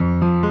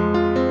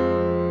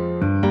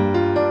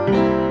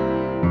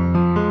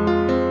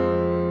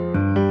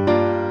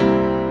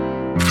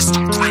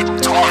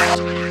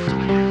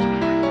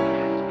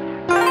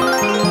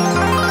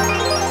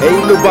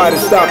nobody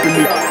stopping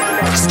me.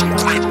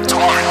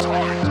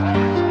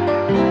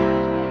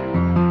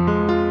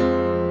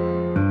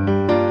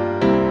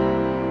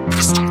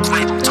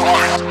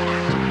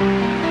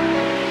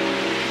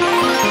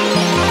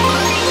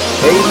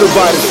 Ain't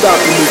nobody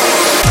stopping me.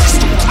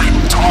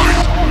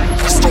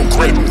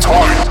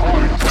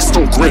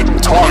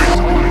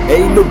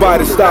 Ain't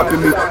nobody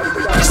stopping me.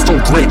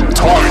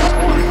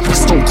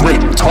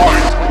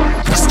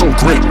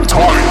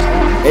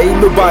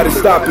 Ain't nobody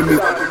stopping me.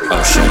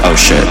 Oh shit, oh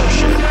shit,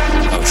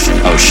 oh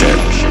shit, oh shit,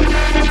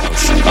 oh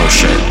shit, oh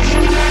shit.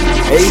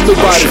 Ain't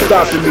nobody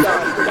stopping me.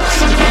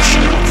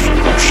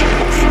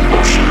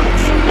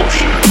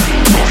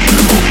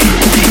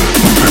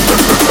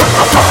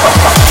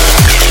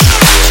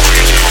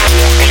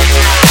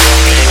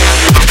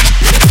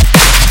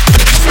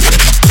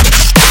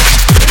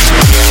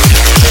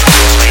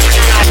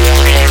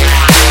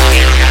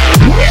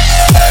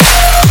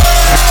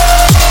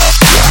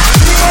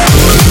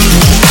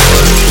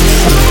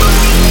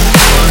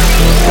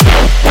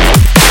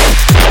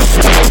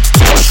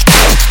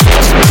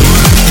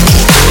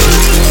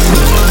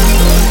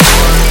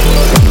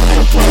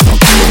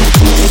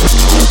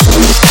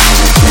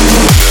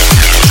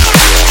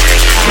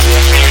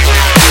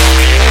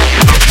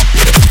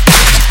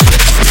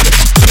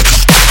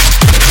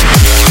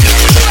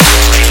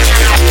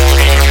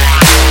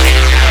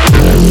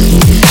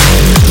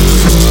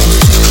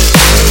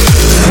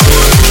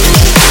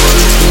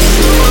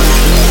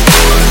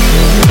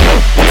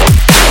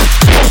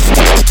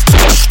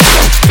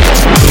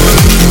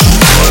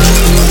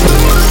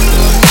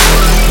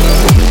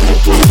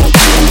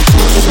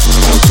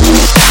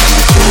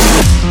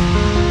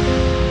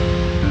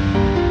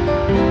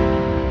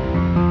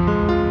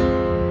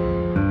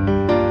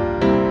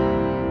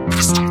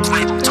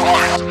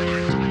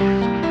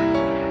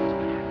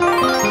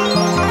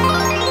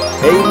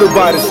 Ain't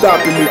nobody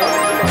stopping me.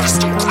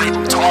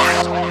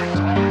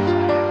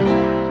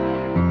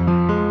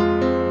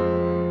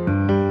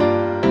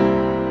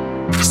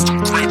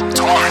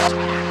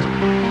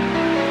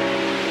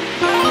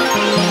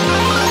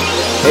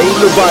 Ain't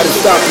nobody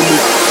stopping me.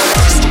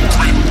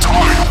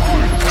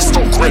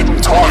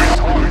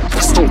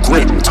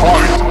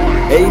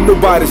 Ain't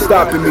nobody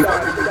stopping me.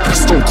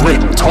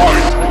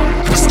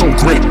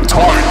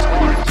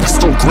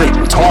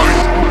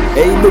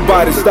 Ain't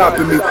nobody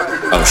stopping me.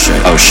 Oh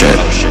shit, oh shit,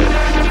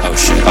 oh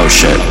shit, oh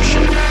shit,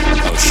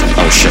 oh shit,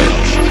 oh shit.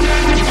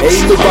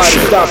 Ain't nobody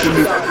stopping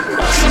me. Oh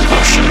shit,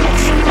 oh shit,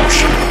 oh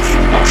shit,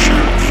 oh shit,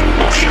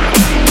 oh shit.